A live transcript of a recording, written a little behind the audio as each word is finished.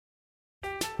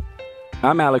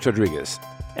I'm Alex Rodriguez.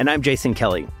 And I'm Jason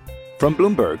Kelly. From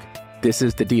Bloomberg, this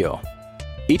is The Deal.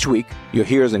 Each week, you'll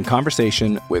hear us in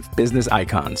conversation with business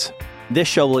icons. This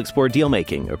show will explore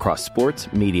deal-making across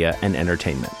sports, media, and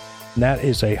entertainment. That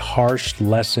is a harsh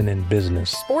lesson in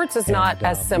business. Sports is not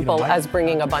as simple as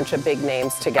bringing a bunch of big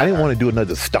names together. I didn't want to do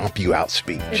another stomp you out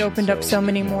speech. It opened up so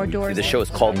many more doors. The show is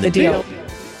called The Deal.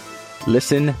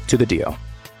 Listen to The Deal.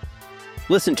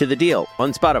 Listen to The Deal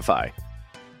on Spotify.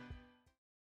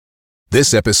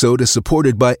 This episode is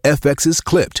supported by FX's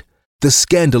Clipped, the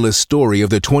scandalous story of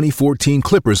the 2014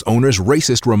 Clippers owner's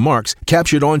racist remarks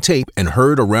captured on tape and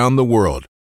heard around the world.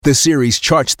 The series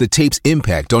charts the tape's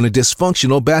impact on a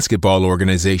dysfunctional basketball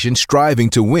organization striving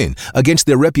to win against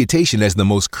their reputation as the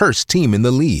most cursed team in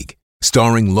the league.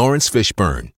 Starring Lawrence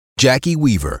Fishburne, Jackie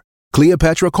Weaver,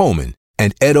 Cleopatra Coleman,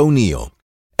 and Ed O'Neill.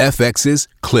 FX's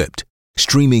Clipped,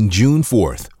 streaming June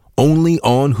 4th, only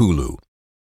on Hulu.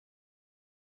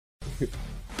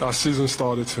 Our season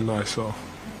started tonight, so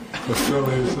the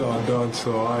Phillies are done,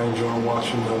 so I enjoy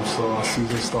watching them, so our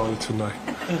season started tonight.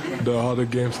 The other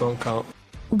games don't count.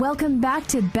 Welcome back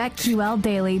to BetQL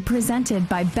Daily, presented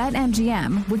by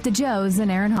BetMGM with the Joes and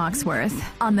Aaron Hawksworth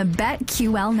on the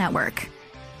BetQL Network.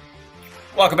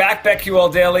 Welcome back,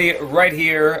 BetQL Daily, right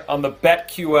here on the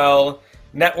BetQL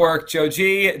Network. Joe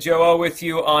G, Joe O with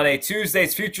you on a Tuesday.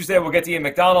 It's Futures Day. We'll get to Ian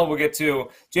McDonald. We'll get to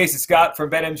Jason Scott from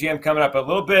BetMGM coming up in a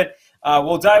little bit.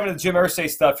 We'll dive into the Jim Irsay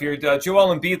stuff here.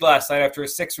 Joel Embiid last night after a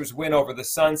Sixers win over the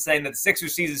Suns, saying that the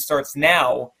Sixers season starts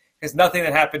now because nothing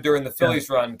that happened during the Phillies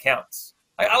run counts.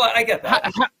 I get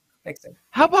that.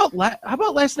 How about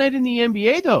last night in the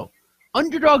NBA, though?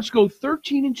 Underdogs go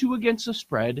 13-2 against the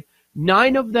spread.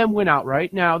 9 of them went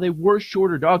outright. Now, they were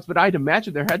shorter dogs, but I'd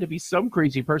imagine there had to be some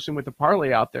crazy person with a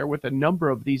parlay out there with a number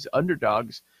of these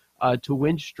underdogs to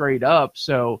win straight up.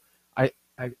 So I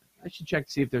should check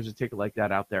to see if there's a ticket like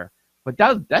that out there. But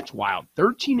that's wild.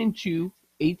 13-2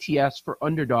 ATS for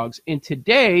underdogs. And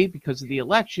today, because of the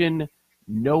election,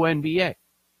 no NBA.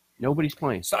 Nobody's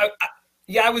playing. So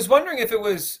I was wondering if it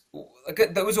was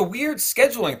there was a weird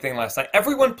scheduling thing last night.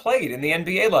 Everyone played in the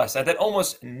NBA last night. That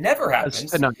almost never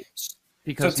happens. Tonight.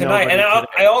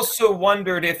 I also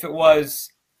wondered if it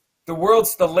was the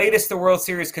latest the World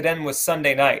Series could end was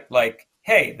Sunday night. Like,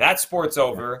 hey, that sport's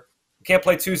over. We can't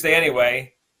play Tuesday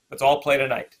anyway. Let's all play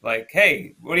tonight. Like,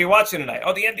 hey, what are you watching tonight?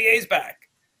 Oh, the NBA's back.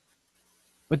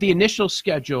 But the initial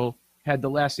schedule had the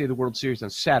last day of the World Series on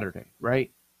Saturday, right?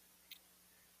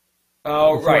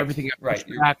 Oh, before right. everything Right.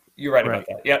 You're right about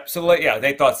that. Yep. So, yeah,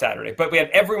 they thought Saturday. But we had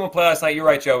everyone play last night. You're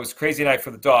right, Joe. It was a crazy night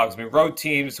for the Dogs. I mean, road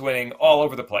teams winning all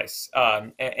over the place,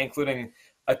 including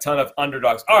a ton of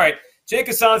underdogs. All right. Jake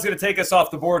Hassan's going to take us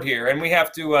off the board here. And we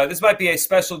have to this might be a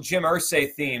special Jim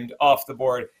Irsay themed off the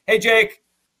board. Hey, Jake.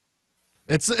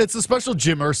 It's a special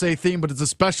Jim Irsay theme, but it's a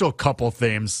special couple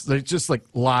themes. They're just like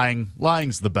lying.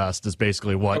 Lying's the best is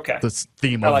basically what this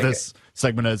theme of this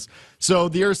segment is. So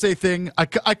the Irsay thing, I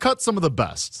cut some of the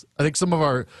best. I think some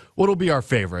of what'll be our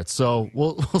favorites. So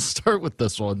we'll start with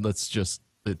this one.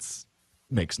 It's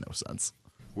makes no sense.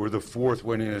 We're the 4th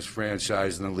winningest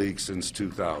franchise in the league since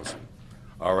 2000.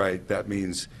 All right, that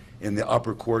means in the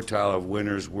upper quartile of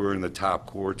winners, we're in the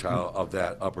top quartile of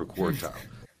that upper quartile.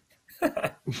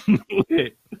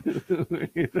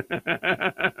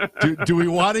 do we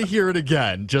want to hear it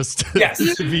again? Just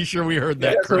to be sure we heard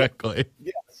that correctly.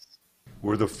 Yes.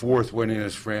 We're the 4th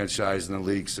winningest franchise in the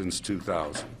league since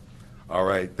 2000. All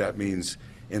right, that means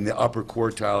in the upper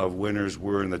quartile of winners,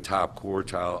 we're in the top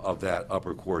quartile of that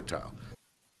upper quartile.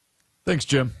 Thanks,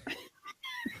 Jim.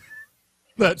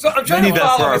 So I'm trying to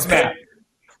follow his map.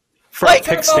 For our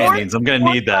pick standings, I'm going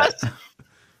to need that.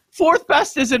 4th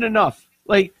best isn't enough.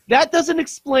 Like, that doesn't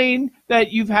explain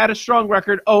that you've had a strong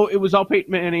record. Oh, it was all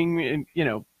Peyton Manning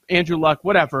and, Andrew Luck,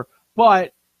 whatever.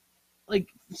 But, like,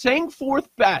 saying 4th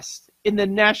best in the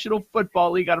National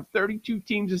Football League out of 32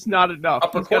 teams is not enough.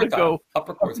 He's got to go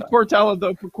upper quartile of the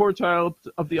upper quartile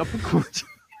of the upper quartile.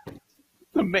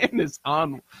 The man is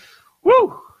on.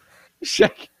 Woo!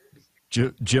 Check.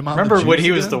 Jim on Remember the when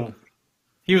juice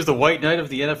he was the white knight of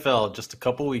the NFL just a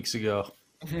couple weeks ago.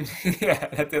 Yeah,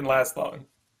 that didn't last long.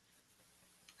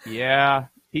 Yeah,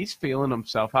 he's feeling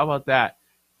himself. How about that?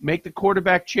 Make the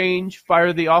quarterback change,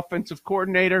 fire the offensive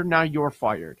coordinator, now you're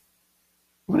fired.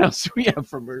 What else do we have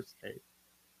from Irsay?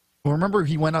 Well, remember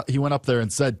he went up there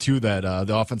and said too that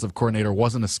the offensive coordinator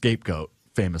wasn't a scapegoat.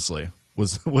 Famously,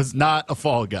 was not a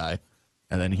fall guy,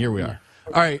 and then here we are.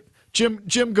 All right,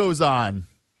 Jim goes on.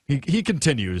 He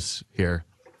continues here.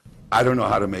 I don't know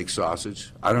how to make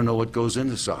sausage. I don't know what goes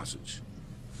into sausage,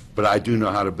 but I do know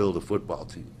how to build a football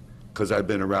team because I've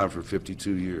been around for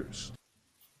 52 years.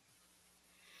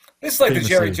 This is like the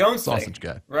Jerry Jones sausage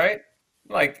thing, guy. right?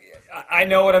 Like, I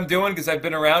know what I'm doing because I've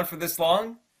been around for this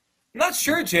long. I'm not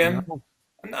sure, Jim.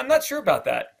 I'm not sure about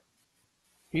that.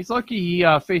 He's lucky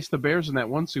he faced the Bears in that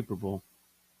one Super Bowl.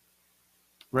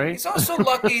 Right? He's also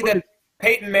lucky that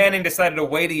Peyton Manning decided to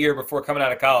wait a year before coming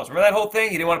out of college. Remember that whole thing?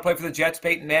 He didn't want to play for the Jets,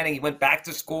 Peyton Manning. He went back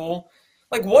to school.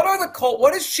 Like, what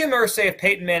does Jim Irsay if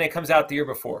Peyton Manning comes out the year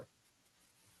before?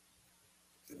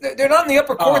 They're not in the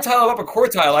upper quartile of upper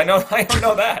quartile. I don't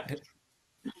know that.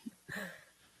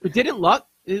 But didn't Luck?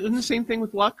 Isn't the same thing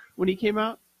with Luck when he came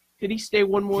out? Did he stay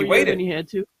one more year than he had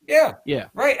to? Yeah. Yeah.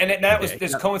 Right. And that was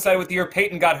just coincided with the year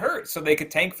Peyton got hurt, so they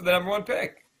could tank for the number one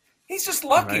pick. He's just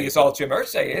lucky, is all Jim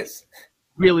Irsay is.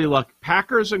 Really lucky.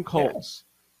 Packers and Colts.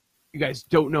 Yeah. You guys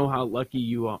don't know how lucky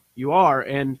you are.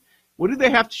 And what do they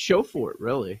have to show for it,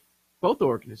 really? Both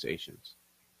organizations.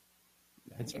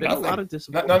 It's been a lot of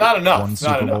disappointment. No, not enough. One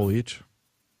Super Bowl each.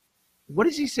 What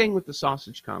is he saying with the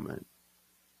sausage comment?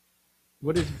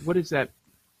 What is that?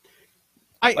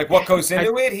 What goes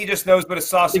into it? He just knows what a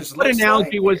sausage looks like. What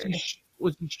analogy was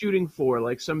he shooting for?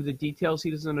 Like some of the details he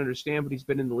doesn't understand, but he's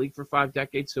been in the league for 5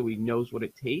 decades, so he knows what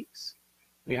it takes.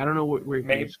 I mean, I don't know where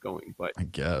he's going, but I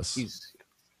guess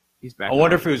he's back. I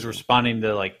wonder if he was responding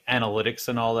to like analytics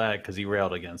and all that because he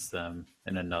railed against them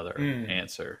in another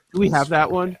answer. Do we have that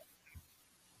one?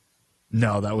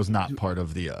 No, that was not part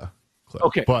of the clip.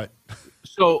 Okay, but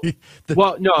so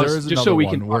just so we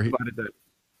can talk about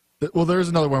it. Well, there's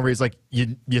another one where he's like,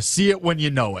 you see it when you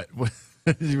know it.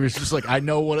 He was just like, I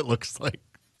know what it looks like.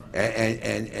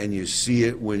 And you see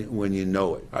it when you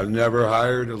know it. I've never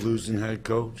hired a losing head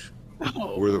coach.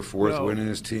 We're the fourth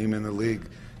winningest team in the league.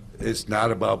 It's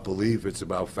not about belief, it's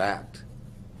about fact.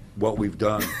 What we've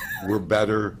done, we're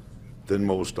better than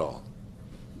most all.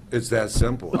 It's that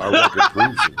simple. Our record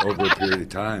proves it over a period of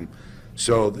time.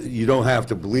 So you don't have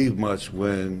to believe much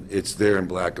when it's there in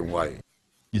black and white.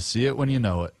 You see it when you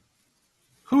know it.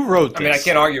 Who wrote this? I mean, I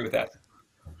can't argue with that.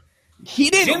 He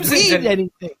didn't read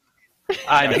anything.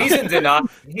 I know. He's in denial.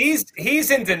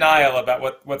 He's in denial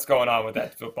about what's going on with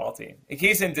that football team.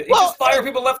 He just fire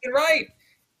people left and right.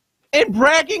 And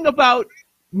bragging about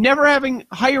never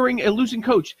hiring a losing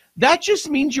coach. That just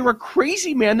means you're a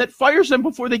crazy man that fires them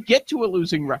before they get to a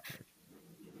losing record.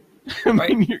 I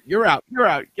mean, you're out. You're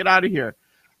out. Get out of here.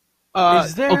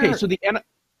 Okay, so the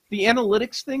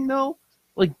analytics thing, though,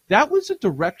 like that was a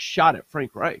direct shot at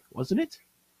Frank Reich, wasn't it?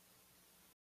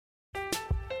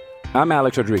 I'm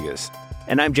Alex Rodriguez.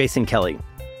 And I'm Jason Kelly.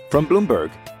 From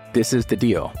Bloomberg, this is The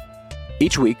Deal.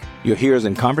 Each week, you'll hear us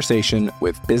in conversation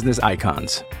with business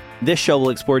icons. This show will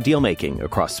explore deal-making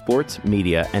across sports,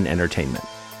 media, and entertainment.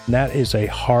 That is a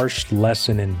harsh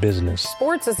lesson in business.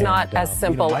 Sports is not as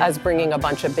simple as bringing a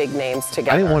bunch of big names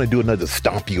together. I didn't want to do another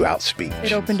stomp you out speech.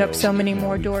 It opened up so many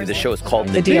more doors. The show is called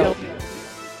The Deal.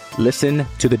 Listen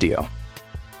to The Deal.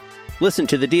 Listen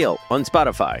to The Deal on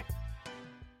Spotify.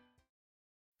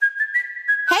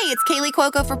 Hey, it's Kaylee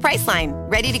Cuoco for Priceline.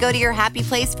 Ready to go to your happy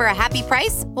place for a happy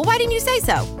price? Well, why didn't you say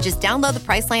so? Just download the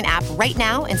Priceline app right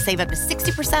now and save up to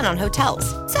 60% on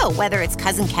hotels. So whether it's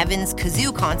Cousin Kevin's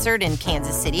Kazoo Concert in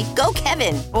Kansas City, go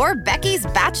Kevin, or Becky's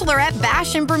Bachelorette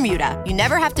Bash in Bermuda, you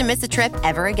never have to miss a trip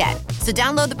ever again. So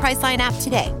download the Priceline app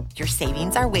today. Your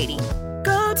savings are waiting.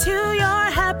 Go to your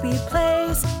happy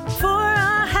place for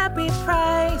a happy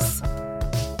price.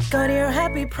 Go to your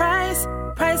happy price,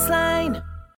 Priceline.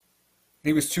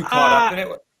 He was too caught up in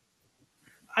it.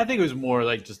 I think it was more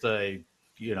like just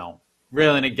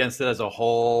railing against it as a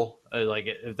whole, like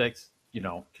if that's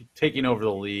taking over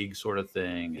the league sort of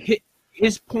thing.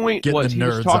 His point Get was the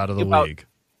nerds out of the league.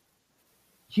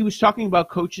 He was talking about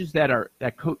coaches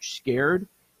that coach scared,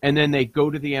 and then they go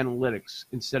to the analytics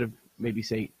instead of maybe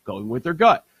say going with their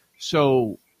gut.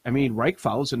 So I mean, Reich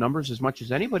follows the numbers as much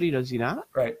as anybody, does he not?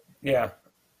 Right. Yeah.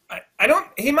 I don't.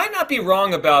 He might not be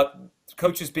wrong about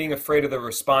coaches being afraid of the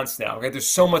response now. Okay, there's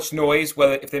so much noise.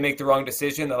 Whether if they make the wrong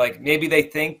decision, that like maybe they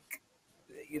think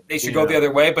they should go the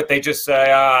other way, but they just say,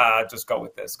 just go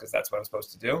with this because that's what I'm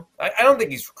supposed to do. I don't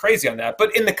think he's crazy on that.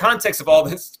 But in the context of all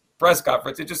this press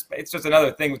conference, it's just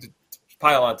another thing to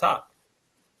pile on top.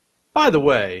 By the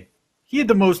way, he had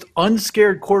the most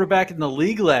unscared quarterback in the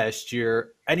league last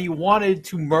year, and he wanted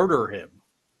to murder him,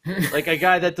 like a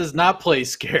guy that does not play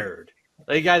scared,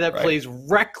 like a guy that plays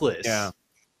reckless. Yeah.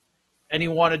 And he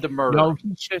wanted to murder. No,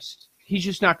 he's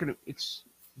just not gonna. He's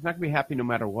not gonna be happy no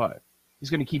matter what. He's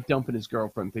gonna keep dumping his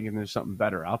girlfriend, thinking there's something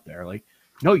better out there. Like,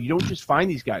 no, you don't just find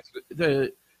these guys.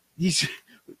 These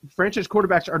franchise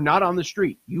quarterbacks are not on the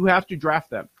street. You have to draft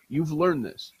them. You've learned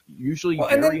this. Usually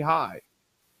very high.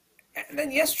 And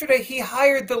then yesterday, he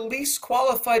hired the least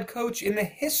qualified coach in the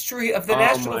history of the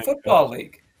National Football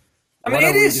League. I mean,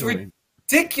 it is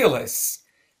ridiculous.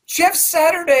 Jeff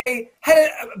Saturday had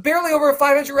barely over a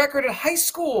 500 record at high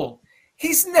school.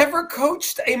 He's never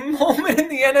coached a moment in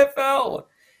the NFL.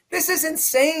 This is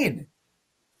insane.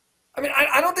 I mean,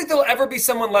 I don't think there'll ever be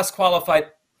someone less qualified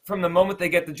from the moment they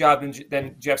get the job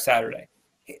than Jeff Saturday.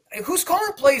 Who's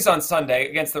calling plays on Sunday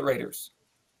against the Raiders?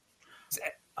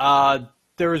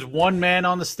 There is one man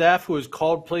on the staff who has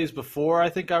called plays before, I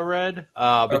think I read.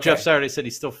 But okay. Jeff Saturday said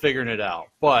he's still figuring it out.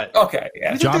 But okay,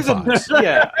 yeah. John Fox.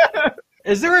 Yeah.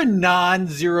 Is there a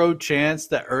non-zero chance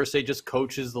that Irsay just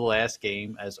coaches the last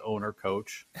game as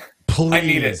owner-coach?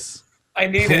 Please. I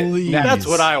need it. That's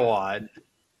what I want.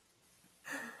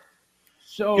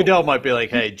 So Goodell might be like,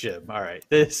 hey, Jim, all right,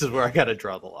 this is where I got to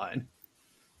draw the line.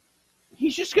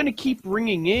 He's just going to keep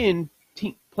bringing in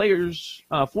players,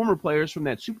 former players from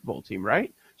that Super Bowl team,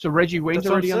 right? So Reggie Wayne's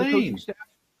already on the coaching staff.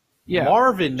 Yeah,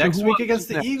 Marvin next week against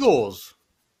the Eagles.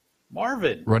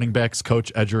 Marvin. Running backs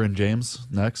coach Edgerrin James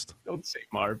next. Don't say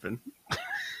Marvin.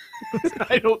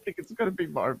 I don't think it's going to be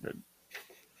Marvin.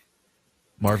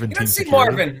 Marvin. You don't see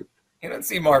Marvin. You don't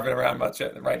see Marvin around much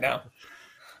right now.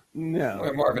 No.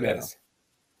 Where Marvin is.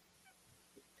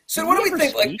 So what do we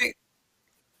think? Like,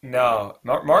 no,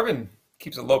 Marvin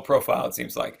keeps a low profile. It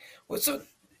seems like. Well, so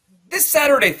this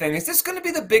Saturday thing, is this going to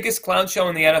be the biggest clown show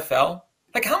in the NFL?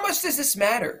 Like, how much does this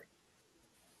matter?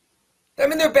 I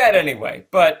mean, they're bad anyway,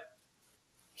 but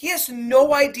he has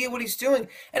no idea what he's doing.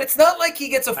 And it's not like he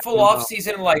gets a full off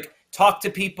season and, like, talk to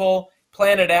people,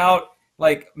 plan it out,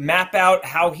 like, map out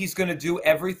how he's going to do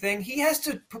everything. He has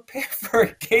to prepare for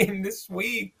a game this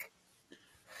week.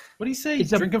 What do you say? He's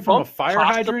drinking from a fire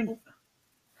hydrant?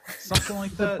 Something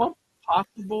like that?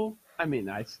 Possible? I mean,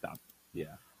 I stopped.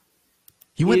 Yeah.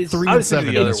 He went 3-7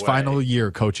 in his final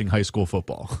year coaching high school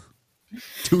football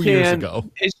 2 years ago.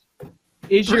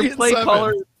 Is your play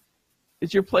caller?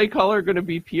 Is your play caller going to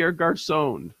be Pierre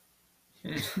Garçon?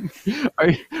 Are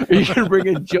you going to bring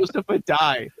in Joseph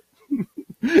Adai?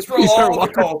 It's for all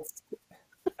the Colts.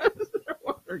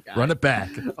 Run it back.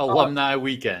 Alumni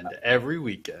weekend every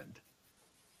weekend.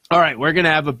 All right, we're going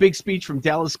to have a big speech from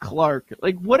Dallas Clark.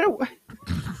 Like, I don't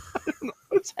know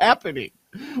what's happening.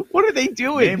 What are they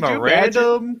doing? Name a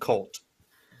random Colt.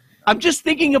 I'm just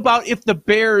thinking about if the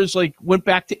Bears went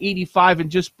back to 85 and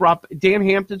just brought Dan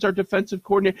Hampton's our defensive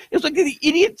coordinator. It's like the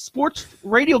idiot sports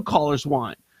radio callers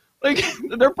want. Like,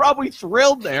 they're probably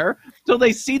thrilled there till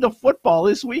they see the football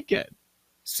this weekend.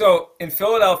 So in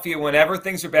Philadelphia, whenever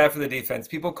things are bad for the defense,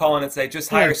 people call in and say, just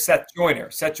hire Seth Joyner.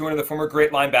 Seth Joyner, the former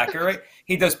great linebacker, right?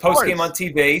 He does post-game on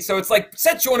TV. So it's like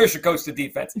Seth Joyner should coach the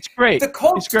defense. It's great. The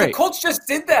Colts just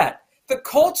did that. The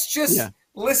Colts just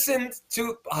listened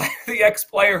to the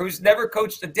ex-player who's never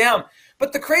coached a down.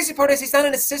 But the crazy part is he's not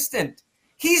an assistant.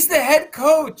 He's the head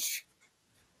coach.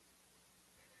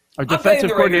 Our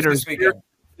defensive coordinator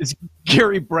is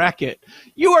Gary Brackett.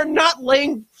 You are not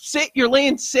laying 6. You're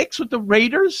laying 6 with the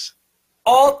Raiders?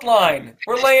 Alt line.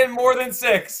 We're laying more than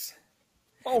 6.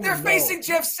 They're facing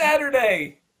Jeff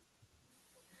Saturday.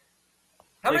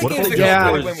 How many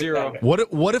games win? 0.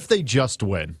 What if they just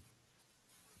win?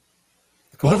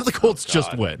 What if the Colts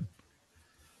just win?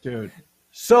 Dude.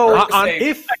 So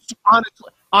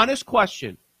honest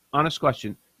question.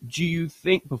 Do you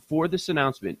think before this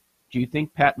announcement, do you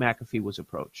think Pat McAfee was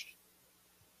approached?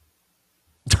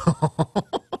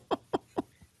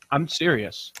 I'm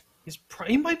serious.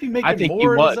 He might be making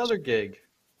more in his other gig.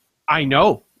 I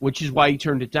know, which is why he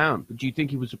turned it down. But do you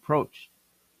think he was approached?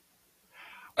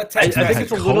 I think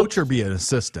it's a coach or be an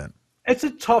assistant. It's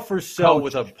a tougher sell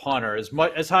with a punter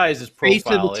as high as his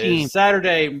profile is.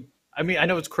 Saturday, I mean, I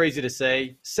know it's crazy to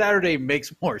say. Saturday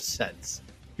makes more sense.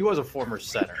 He was a former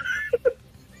center.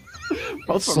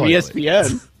 Both from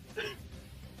ESPN.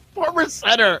 Former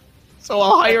center. So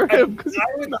I'll hire him.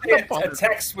 I would say a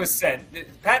text was sent.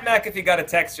 Pat McAfee got a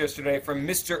text yesterday from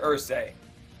Mr. Irsay.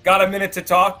 Got a minute to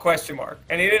talk? ?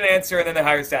 And he didn't answer, and then they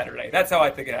hired Saturday. That's how I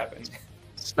think it happened.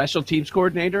 Special teams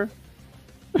coordinator?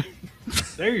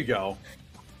 There you go.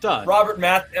 Done. Robert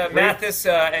Mathis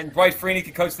and Dwight Freeney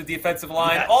can coach the defensive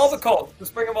line. Yes. All the Colts.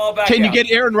 Let's bring them all back. Can you get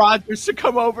Aaron Rodgers to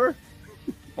come over?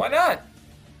 Why not?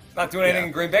 Not doing anything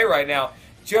in Green Bay right now.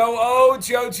 Joe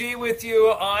G with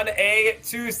you on a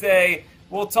Tuesday.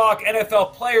 We'll talk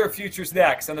NFL player futures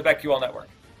next on the BetQL Network.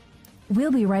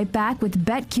 We'll be right back with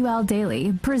BetQL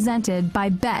Daily, presented by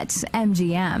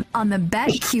BetMGM on the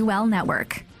BetQL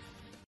Network.